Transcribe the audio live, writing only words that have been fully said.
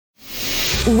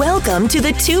Welcome to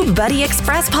the TubeBuddy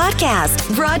Express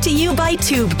podcast, brought to you by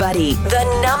TubeBuddy, the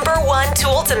 #1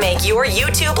 tool to make your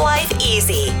YouTube life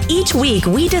easy. Each week,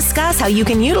 we discuss how you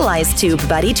can utilize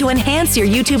TubeBuddy to enhance your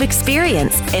YouTube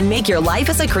experience and make your life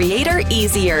as a creator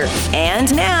easier.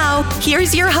 And now,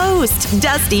 here's your host,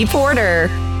 Dusty Porter.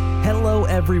 Hello,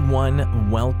 everyone.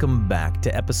 Welcome back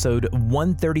to episode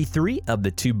 133 of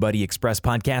the TubeBuddy Express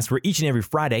podcast, where each and every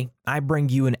Friday, I bring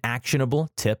you an actionable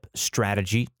tip,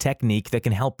 strategy, technique that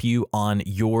can help you on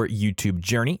your YouTube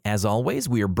journey. As always,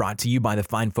 we are brought to you by the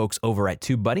fine folks over at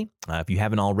TubeBuddy. If you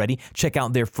haven't already, check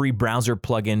out their free browser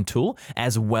plugin tool,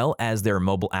 as well as their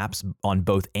mobile apps on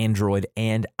both Android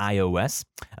and iOS.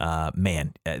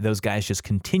 Those guys just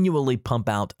continually pump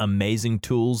out amazing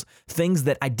tools, things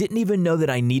that I didn't even know that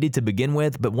I needed to begin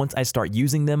with, but once I start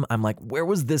using them, I'm like, where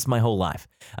was this my whole life?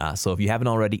 So if you haven't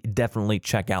already, definitely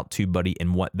check out TubeBuddy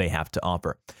and what they have to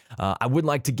offer. I would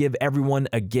like to give everyone,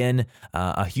 again,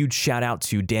 a huge shout out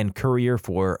to Dan Courier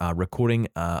for recording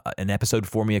an episode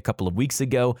for me a couple of weeks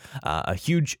ago. A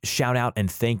huge shout out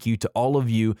and thank you to all of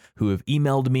you who have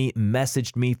emailed me,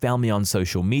 messaged me, found me on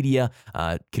social media,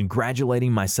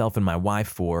 congratulating myself and my wife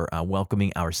for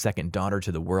welcoming our second daughter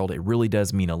to the world. It really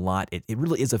does mean a lot. It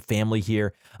really is a family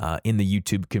here in the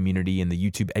YouTube community, in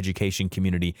the YouTube education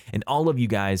community, and all of you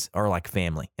guys are like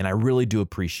family, and I really do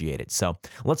appreciate it. So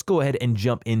let's go ahead and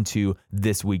jump into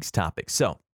this week's topic.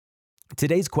 So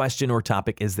today's question or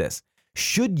topic is this: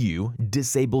 should you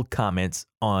disable comments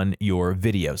on your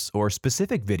videos, or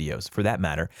specific videos for that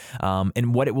matter,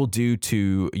 and what it will do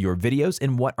to your videos,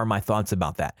 and what are my thoughts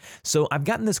about that? So I've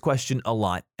gotten this question a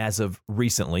lot as of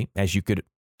recently, as you could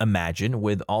imagine,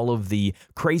 with all of the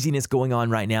craziness going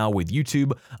on right now with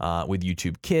YouTube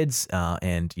Kids,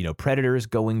 and predators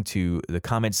going to the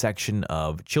comment section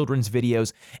of children's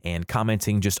videos and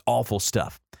commenting just awful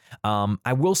stuff.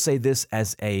 I will say this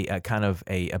as a kind of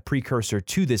a precursor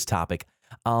to this topic.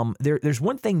 There's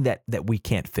one thing that we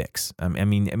can't fix. At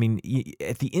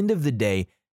the end of the day,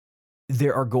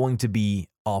 there are going to be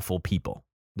awful people.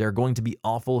 There are going to be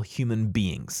awful human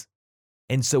beings.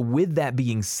 And so with that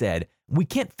being said, we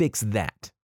can't fix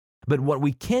that. But what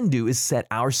we can do is set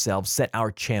our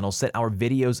channel, set our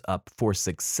videos up for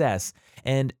success,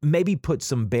 and maybe put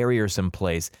some barriers in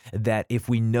place that if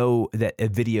we know that a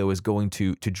video is going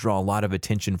to draw a lot of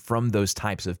attention from those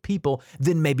types of people,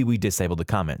 then maybe we disable the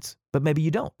comments, but maybe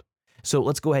you don't. So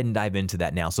let's go ahead and dive into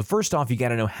that now. So first off, you got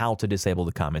to know how to disable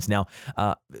the comments. Now,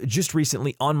 just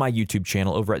recently on my YouTube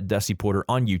channel over at Dusty Porter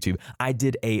on YouTube, I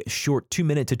did a short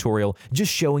 2-minute tutorial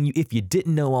just showing you, if you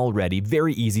didn't know already,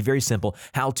 very easy, very simple,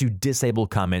 how to disable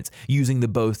comments using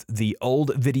both the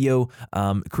old video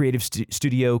Creator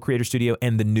Studio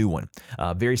and the new one.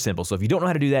 Very simple. So if you don't know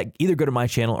how to do that, either go to my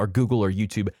channel or Google or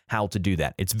YouTube how to do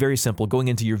that. It's very simple. Going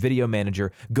into your video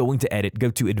manager, going to edit, go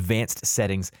to advanced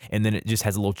settings, and then it just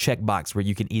has a little checkbox where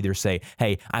you can either say,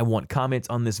 hey, I want comments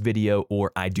on this video,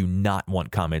 or I do not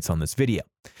want comments on this video.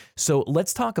 So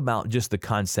let's talk about just the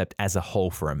concept as a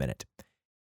whole for a minute.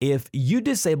 If you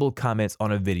disable comments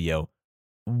on a video,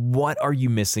 what are you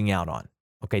missing out on?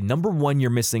 Okay, number one, you're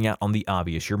missing out on the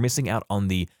obvious. You're missing out on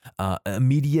the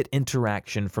immediate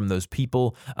interaction from those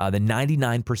people, the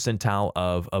 99 percentile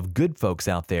of good folks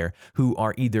out there who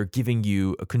are either giving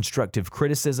you a constructive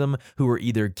criticism, who are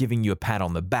either giving you a pat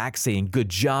on the back saying, good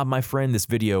job, my friend, this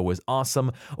video was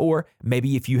awesome. Or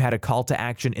maybe if you had a call to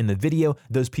action in the video,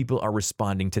 those people are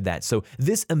responding to that. So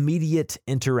this immediate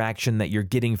interaction that you're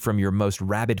getting from your most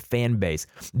rabid fan base,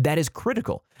 that is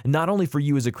critical, not only for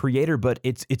you as a creator, but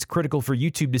it's critical for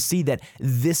YouTube to see that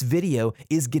this video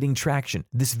is getting traction.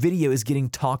 This video is getting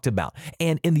talked about.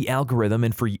 And in the algorithm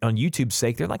and on YouTube's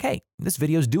sake, they're like, hey, this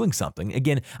video is doing something.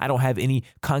 Again, I don't have any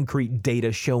concrete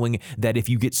data showing that if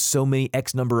you get so many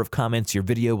X number of comments, your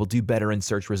video will do better in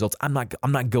search results. I'm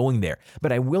not going there.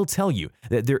 But I will tell you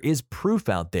that there is proof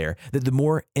out there that the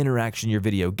more interaction your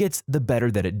video gets, the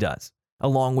better that it does.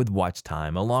 Along with watch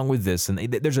time, along with this, and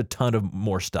there's a ton of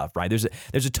more stuff, right? There's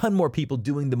a ton more people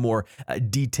doing the more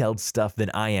detailed stuff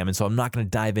than I am, and so I'm not going to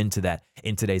dive into that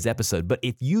in today's episode. But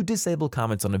if you disable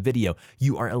comments on a video,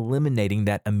 you are eliminating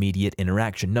that immediate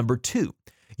interaction. Number two,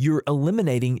 you're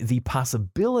eliminating the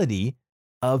possibility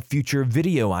of future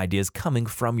video ideas coming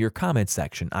from your comment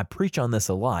section. I preach on this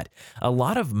a lot. A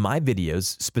lot of my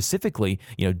videos, specifically,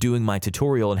 doing my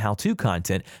tutorial and how-to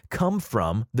content, come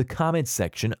from the comment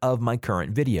section of my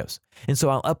current videos. And so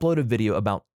I'll upload a video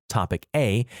about topic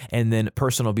A, and then a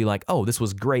person will be like, oh, this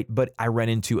was great, but I ran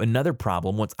into another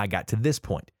problem once I got to this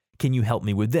point. Can you help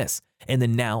me with this? And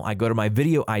then now I go to my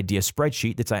video idea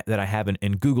spreadsheet that I have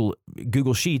in Google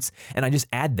Sheets, and I just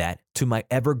add that to my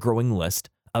ever-growing list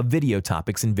of video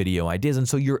topics and video ideas. And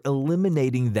so you're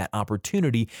eliminating that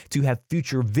opportunity to have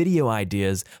future video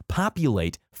ideas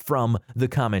populate from the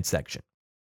comment section.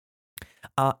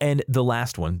 And the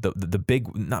last one, the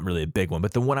big, not really a big one,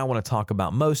 but the one I want to talk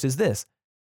about most is this.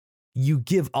 You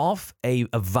give off a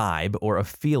vibe or a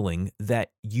feeling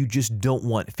that you just don't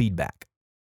want feedback.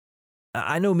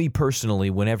 I know me personally,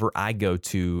 whenever I go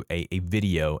to a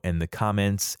video and the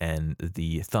comments and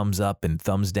the thumbs up and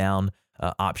thumbs down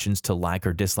options to like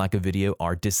or dislike a video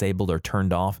are disabled or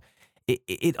turned off,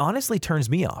 it honestly turns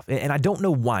me off. And I don't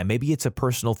know why. Maybe it's a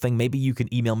personal thing. Maybe you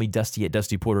can email me,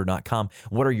 dusty@dustyporter.com.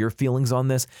 What are your feelings on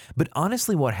this? But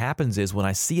honestly, what happens is when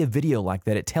I see a video like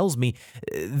that, it tells me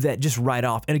that just right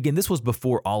off. And again, this was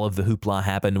before all of the hoopla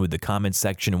happened with the comments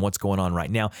section and what's going on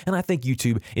right now. And I think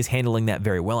YouTube is handling that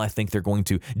very well. I think they're going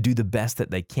to do the best that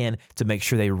they can to make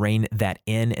sure they rein that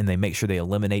in and they make sure they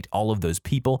eliminate all of those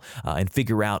people and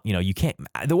figure out, you can't,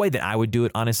 the way that I would do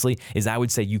it, honestly, is I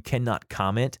would say you cannot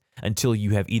comment until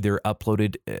you have either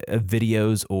uploaded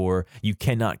videos, or you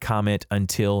cannot comment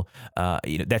until,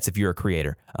 that's if you're a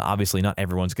creator. Obviously, not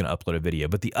everyone's going to upload a video.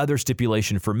 But the other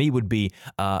stipulation for me would be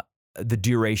the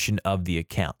duration of the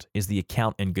account. Is the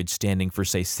account in good standing for,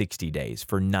 say, 60 days,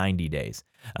 for 90 days?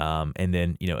 And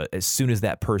then, as soon as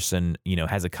that person,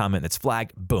 has a comment that's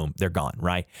flagged, boom, they're gone,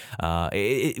 right?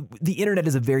 The internet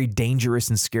is a very dangerous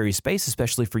and scary space,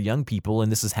 especially for young people.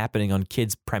 And this is happening on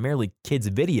primarily kids'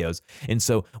 videos. And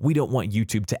so we don't want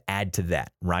YouTube to add to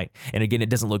that, right? And again, it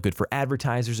doesn't look good for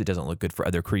advertisers. It doesn't look good for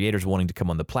other creators wanting to come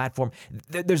on the platform.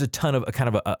 There's a ton of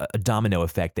a domino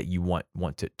effect that you want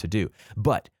to do.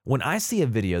 But when I see a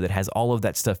video that has all of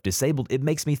that stuff disabled, it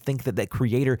makes me think that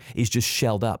creator is just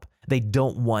shelled up. They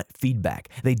don't want feedback.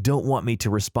 They don't want me to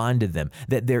respond to them.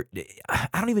 I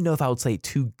don't even know if I would say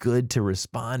too good to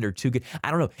respond or too good.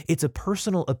 I don't know. It's a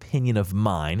personal opinion of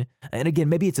mine. And again,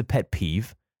 maybe it's a pet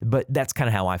peeve, but that's kind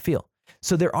of how I feel.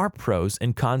 So there are pros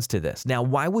and cons to this. Now,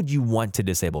 why would you want to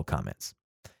disable comments?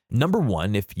 Number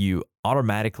one, if you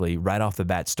automatically right off the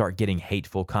bat start getting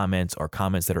hateful comments or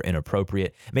comments that are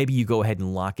inappropriate, maybe you go ahead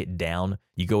and lock it down.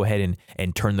 You go ahead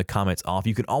and turn the comments off.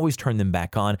 You can always turn them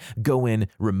back on. Go in,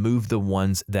 remove the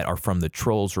ones that are from the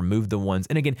trolls, remove the ones.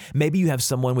 And again, maybe you have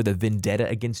someone with a vendetta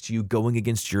against you going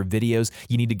against your videos.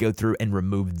 You need to go through and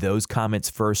remove those comments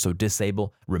first. So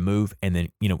disable, remove, and then,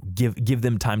 give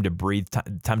them time to breathe,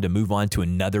 time to move on to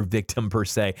another victim per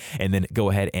se, and then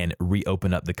go ahead and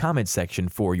reopen up the comment section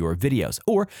for your videos.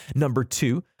 Or number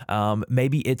two,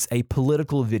 maybe it's a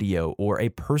political video or a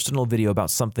personal video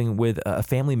about something with a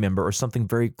family member or something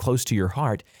very close to your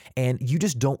heart, and you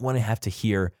just don't want to have to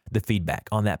hear the feedback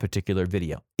on that particular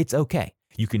video. It's okay.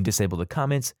 You can disable the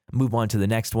comments, move on to the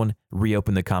next one,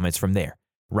 reopen the comments from there,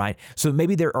 right? So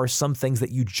maybe there are some things that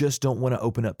you just don't want to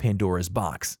open up Pandora's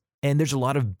box. And there's a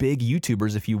lot of big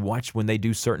YouTubers, if you watch when they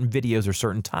do certain videos or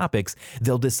certain topics,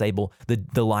 they'll disable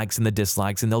the likes and the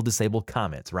dislikes, and they'll disable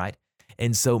comments, right?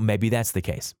 And so maybe that's the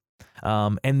case.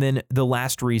 And then the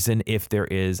last reason, if there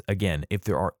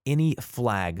are any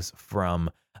flags from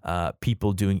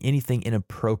people doing anything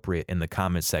inappropriate in the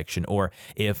comment section, or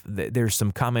if there's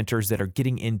some commenters that are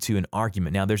getting into an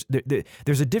argument. Now, there's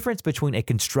a difference between a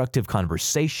constructive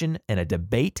conversation and a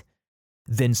debate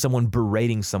than someone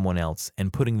berating someone else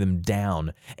and putting them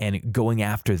down and going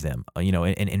after them,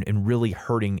 and really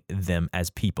hurting them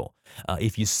as people.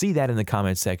 If you see that in the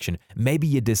comment section, maybe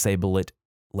you disable it,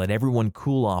 let everyone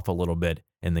cool off a little bit,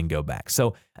 and then go back.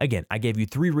 So again, I gave you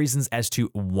 3 reasons as to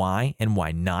why and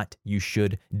why not you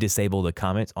should disable the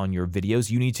comments on your videos.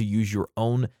 You need to use your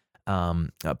own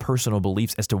personal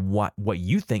beliefs as to what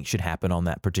you think should happen on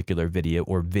that particular video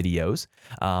or videos.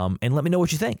 And let me know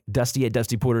what you think.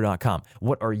 Dusty@dustyporter.com.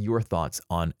 What are your thoughts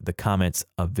on the comments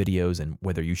of videos and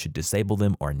whether you should disable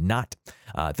them or not?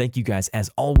 Thank you guys, as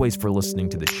always, for listening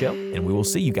to the show, and we will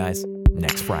see you guys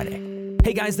next Friday.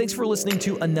 Hey guys, thanks for listening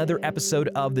to another episode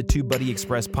of the TubeBuddy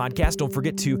Express podcast. Don't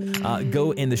forget to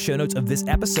go in the show notes of this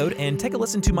episode and take a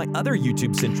listen to my other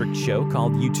YouTube-centric show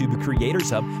called YouTube Creators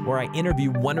Hub, where I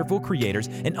interview wonderful creators.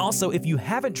 And also, if you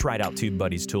haven't tried out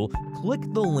TubeBuddy's tool, click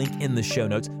the link in the show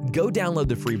notes. Go download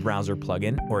the free browser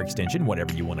plugin or extension,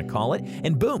 whatever you want to call it,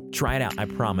 and boom, try it out. I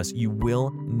promise you will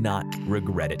not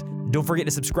regret it. Don't forget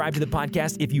to subscribe to the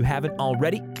podcast if you haven't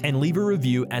already, and leave a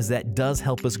review, as that does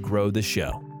help us grow the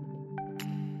show.